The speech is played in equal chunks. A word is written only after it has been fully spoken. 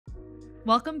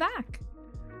Welcome back!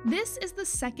 This is the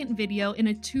second video in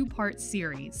a two-part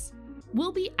series.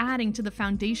 We'll be adding to the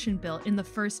foundation built in the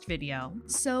first video,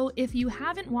 so if you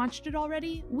haven't watched it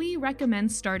already, we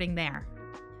recommend starting there.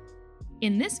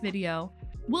 In this video,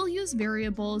 we'll use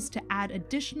variables to add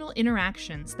additional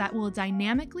interactions that will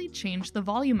dynamically change the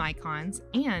volume icons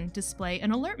and display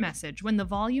an alert message when the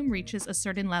volume reaches a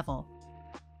certain level.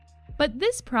 But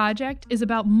this project is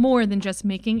about more than just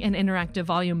making an interactive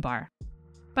volume bar.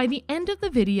 By the end of the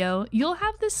video, you'll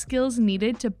have the skills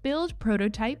needed to build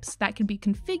prototypes that can be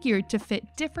configured to fit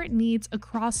different needs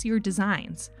across your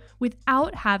designs,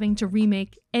 without having to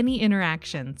remake any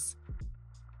interactions.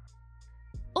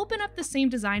 Open up the same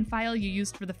design file you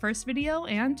used for the first video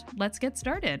and let's get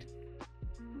started.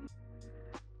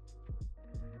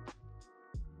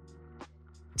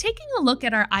 Taking a look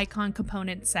at our icon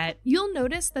component set, you'll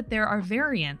notice that there are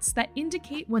variants that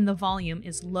indicate when the volume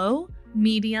is low,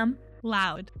 medium,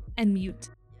 loud, and mute.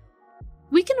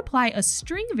 We can apply a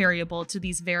string variable to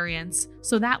these variants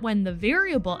so that when the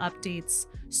variable updates,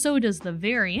 so does the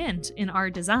variant in our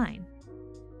design.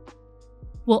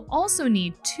 We'll also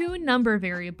need two number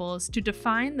variables to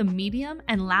define the medium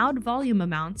and loud volume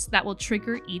amounts that will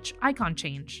trigger each icon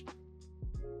change.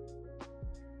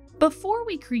 Before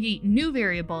we create new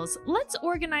variables, let's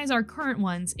organize our current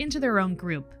ones into their own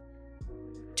group.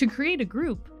 To create a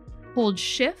group, hold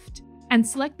Shift and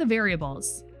select the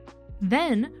variables.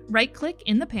 Then, right-click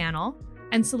in the panel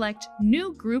and select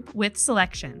New Group with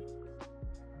Selection.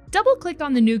 Double-click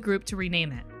on the new group to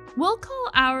rename it. We'll call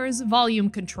ours Volume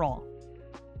Control.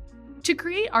 To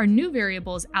create our new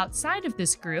variables outside of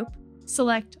this group,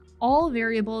 select All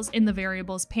Variables in the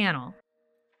Variables panel.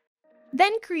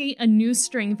 Then create a new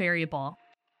string variable.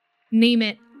 Name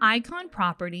it Icon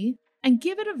Property and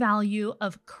give it a value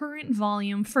of Current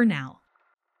Volume for now.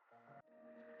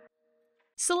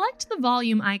 Select the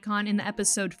volume icon in the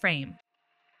episode frame.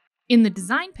 In the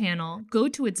Design panel, go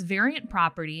to its variant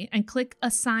property and click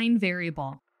Assign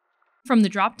Variable. From the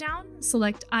dropdown,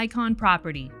 select Icon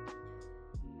Property.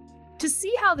 To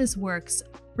see how this works,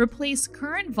 replace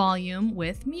current volume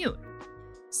with mute.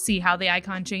 See how the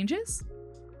icon changes?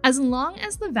 As long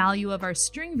as the value of our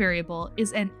string variable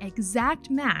is an exact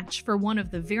match for one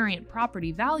of the variant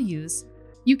property values,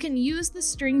 you can use the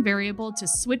string variable to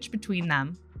switch between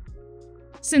them.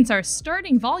 Since our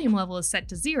starting volume level is set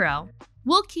to 0,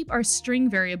 we'll keep our string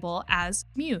variable as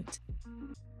mute.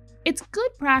 It's good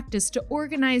practice to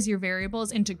organize your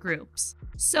variables into groups.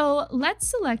 So let's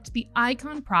select the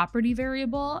icon property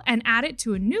variable and add it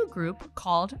to a new group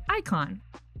called icon.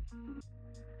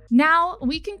 Now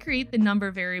we can create the number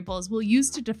variables we'll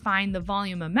use to define the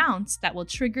volume amounts that will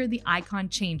trigger the icon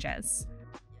changes.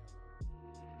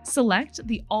 Select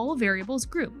the All Variables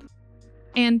group.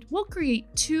 And we'll create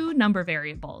two number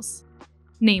variables.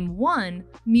 Name one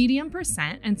medium %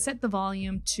 and set the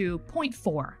volume to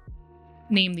 0.4.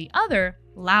 Name the other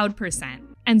loud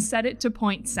 % and set it to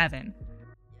 0.7.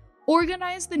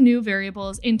 Organize the new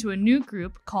variables into a new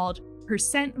group called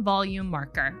 %volume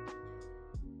marker.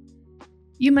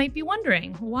 You might be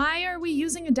wondering, why are we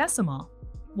using a decimal?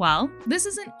 Well, this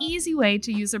is an easy way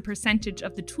to use a percentage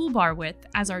of the toolbar width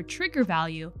as our trigger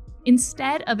value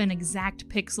instead of an exact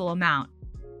pixel amount.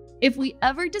 If we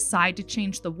ever decide to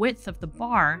change the width of the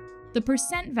bar, the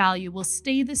 % value will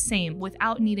stay the same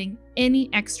without needing any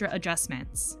extra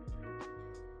adjustments.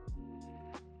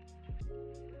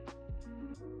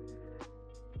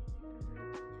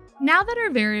 Now that our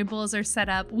variables are set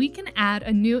up, we can add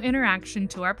a new interaction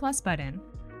to our plus button.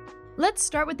 Let's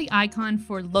start with the icon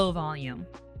for low volume.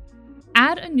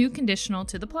 Add a new conditional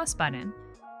to the plus button.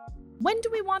 When do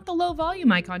we want the low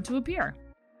volume icon to appear?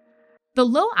 The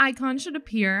low icon should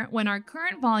appear when our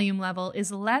current volume level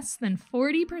is less than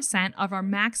 40% of our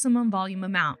maximum volume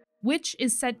amount, which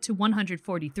is set to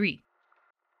 143.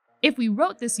 If we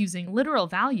wrote this using literal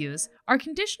values, our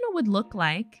conditional would look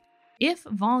like if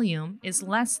volume is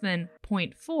less than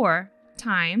 0.4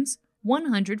 times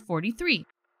 143.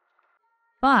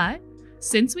 But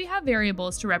since we have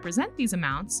variables to represent these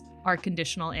amounts, our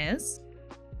conditional is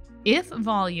if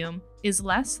volume is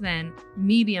less than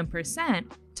medium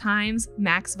 % times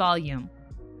max volume.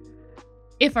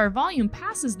 If our volume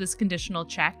passes this conditional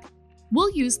check, we'll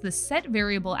use the set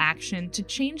variable action to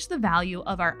change the value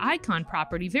of our icon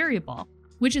property variable,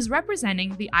 which is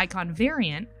representing the icon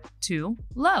variant, to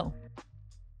low.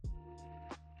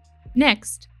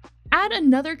 Next, add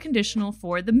another conditional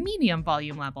for the medium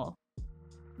volume level.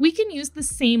 We can use the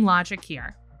same logic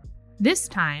here. This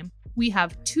time, we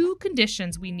have two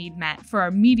conditions we need met for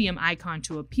our medium icon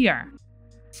to appear.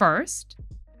 First,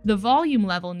 the volume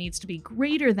level needs to be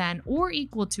greater than or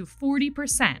equal to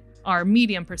 40%, our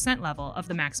medium percent level of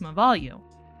the maximum volume.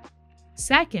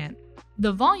 Second,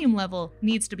 the volume level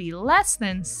needs to be less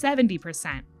than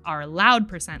 70%, our loud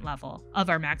percent level of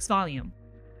our max volume.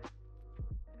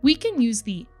 We can use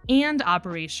the AND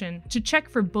operation to check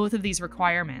for both of these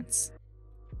requirements.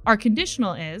 Our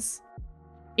conditional is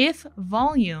if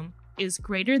volume is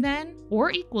greater than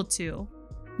or equal to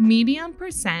medium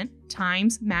percent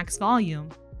times max volume,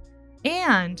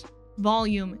 and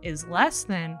volume is less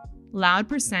than loud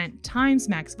percent times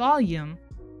max volume,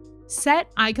 set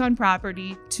icon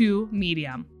property to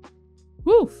medium.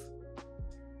 Woof!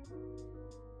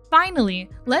 Finally,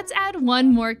 let's add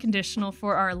one more conditional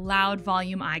for our loud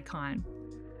volume icon.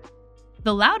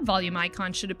 The loud volume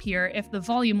icon should appear if the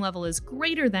volume level is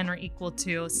greater than or equal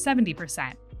to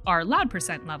 70%, our loud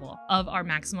percent level of our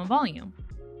maximum volume.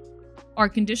 Our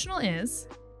conditional is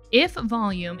if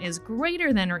volume is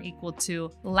greater than or equal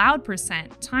to loud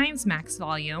percent times max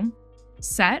volume,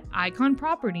 set icon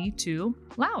property to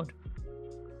loud.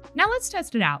 Now let's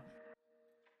test it out.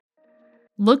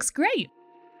 Looks great!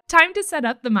 Time to set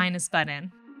up the minus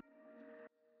button.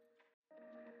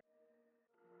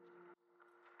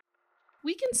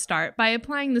 We can start by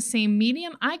applying the same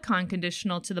medium icon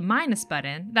conditional to the minus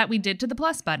button that we did to the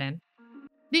plus button.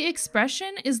 The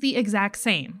expression is the exact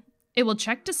same. It will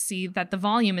check to see that the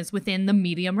volume is within the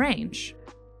medium range.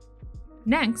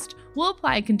 Next, we'll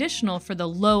apply a conditional for the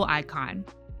low icon.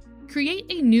 Create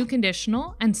a new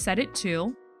conditional and set it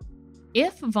to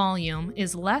if volume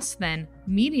is less than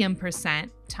medium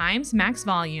percent times max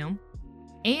volume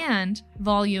and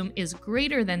volume is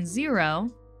greater than 0,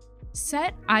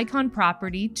 set icon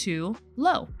property to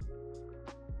low.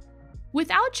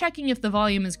 Without checking if the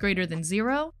volume is greater than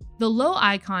 0, the low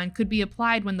icon could be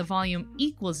applied when the volume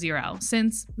equals 0,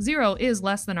 since 0 is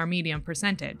less than our medium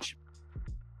percentage.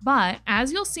 But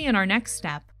as you'll see in our next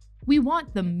step, we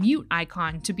want the mute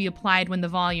icon to be applied when the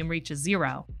volume reaches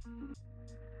 0.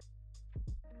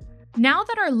 Now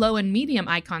that our low and medium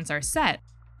icons are set,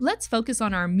 let's focus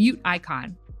on our mute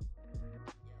icon.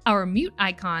 Our mute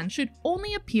icon should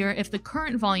only appear if the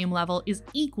current volume level is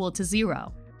equal to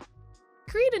 0.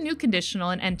 Create a new conditional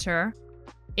and enter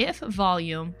if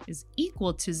volume is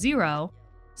equal to 0,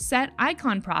 set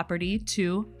icon property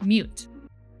to mute.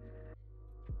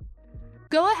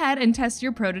 Go ahead and test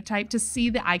your prototype to see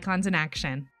the icons in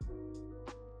action.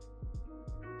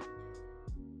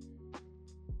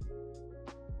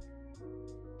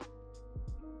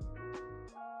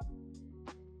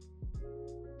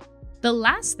 The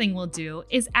last thing we'll do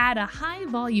is add a high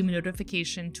volume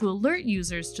notification to alert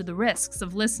users to the risks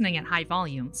of listening at high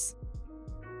volumes.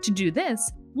 To do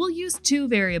this, we'll use two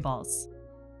variables: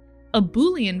 a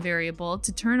Boolean variable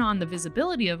to turn on the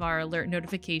visibility of our alert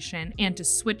notification and to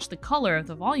switch the color of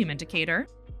the volume indicator,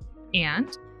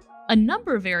 and a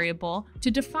number variable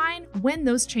to define when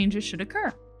those changes should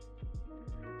occur.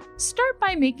 Start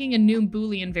by making a new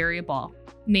Boolean variable,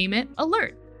 name it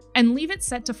alert, and leave it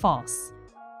set to false.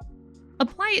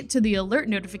 Apply it to the alert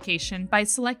notification by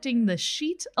selecting the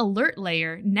Sheet Alert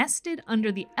layer nested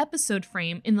under the episode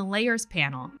frame in the Layers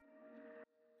panel.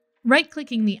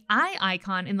 Right-clicking the eye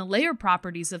icon in the layer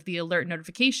properties of the alert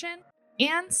notification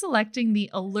and selecting the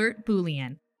Alert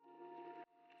Boolean.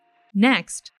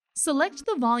 Next, select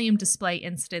the volume display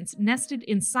instance nested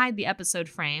inside the episode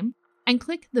frame and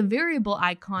click the variable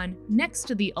icon next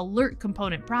to the alert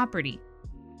component property.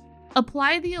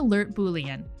 Apply the Alert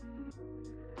Boolean.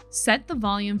 Set the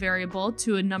volume variable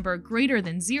to a number greater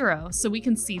than 0 so we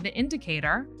can see the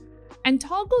indicator, and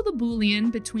toggle the Boolean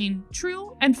between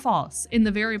true and false in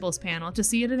the variables panel to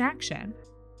see it in action.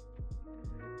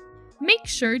 Make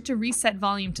sure to reset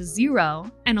volume to 0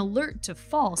 and alert to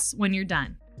false when you're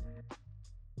done.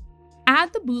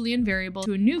 Add the Boolean variable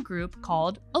to a new group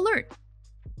called alert.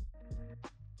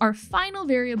 Our final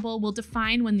variable will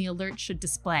define when the alert should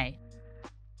display.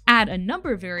 Add a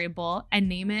number variable and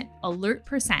name it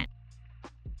alert%.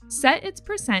 Set its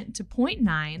percent to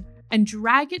 0.9 and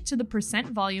drag it to the percent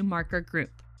volume marker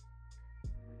group.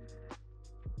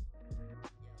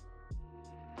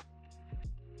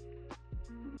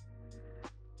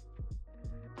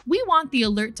 We want the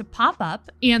alert to pop up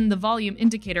and the volume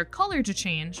indicator color to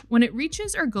change when it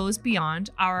reaches or goes beyond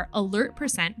our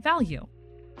alert% value.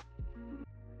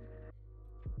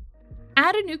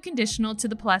 Add a new conditional to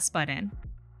the plus button.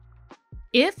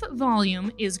 If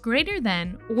volume is greater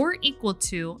than or equal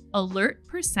to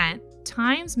alert%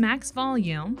 times max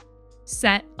volume,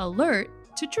 set alert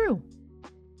to true.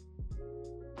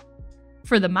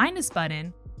 For the minus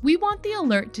button, we want the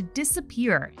alert to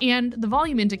disappear and the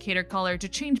volume indicator color to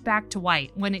change back to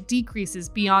white when it decreases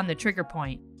beyond the trigger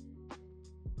point,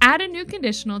 Add a new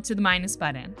conditional to the minus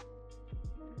button.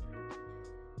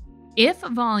 If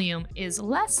volume is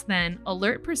less than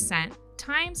alert percent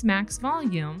times max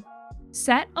volume,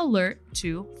 set alert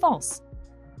to false.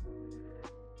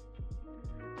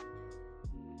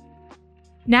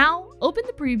 Now, open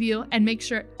the preview and make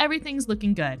sure everything's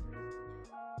looking good.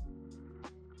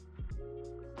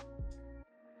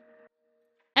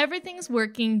 Everything's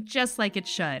working just like it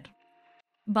should.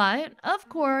 But, of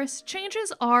course,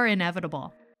 changes are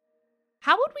inevitable.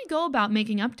 How would we go about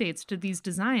making updates to these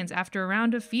designs after a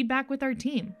round of feedback with our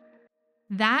team?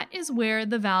 That is where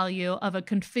the value of a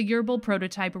configurable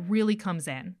prototype really comes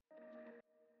in.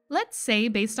 Let's say,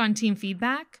 based on team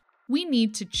feedback, we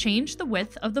need to change the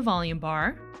width of the volume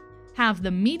bar, have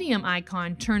the medium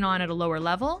icon turn on at a lower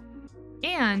level,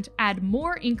 and add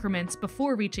more increments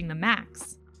before reaching the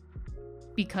max.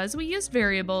 Because we used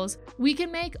variables, we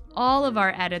can make all of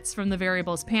our edits from the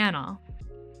variables panel.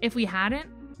 If we hadn't,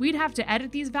 we'd have to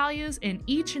edit these values in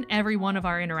each and every one of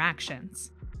our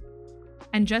interactions.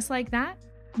 And just like that,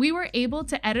 we were able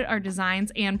to edit our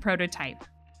designs and prototype.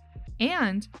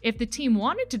 And if the team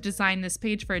wanted to design this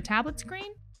page for a tablet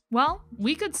screen, well,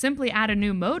 we could simply add a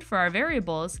new mode for our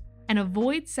variables and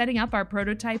avoid setting up our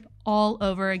prototype all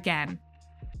over again.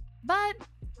 But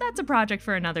that's a project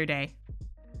for another day.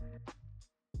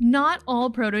 Not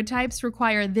all prototypes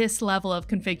require this level of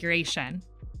configuration.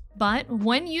 But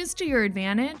when used to your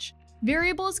advantage,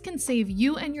 variables can save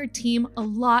you and your team a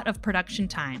lot of production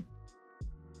time.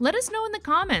 Let us know in the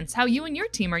comments how you and your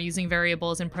team are using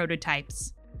variables and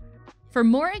prototypes. For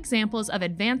more examples of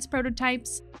advanced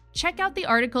prototypes, check out the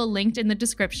article linked in the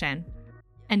description.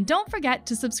 And don't forget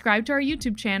to subscribe to our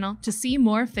YouTube channel to see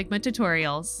more Figma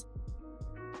tutorials.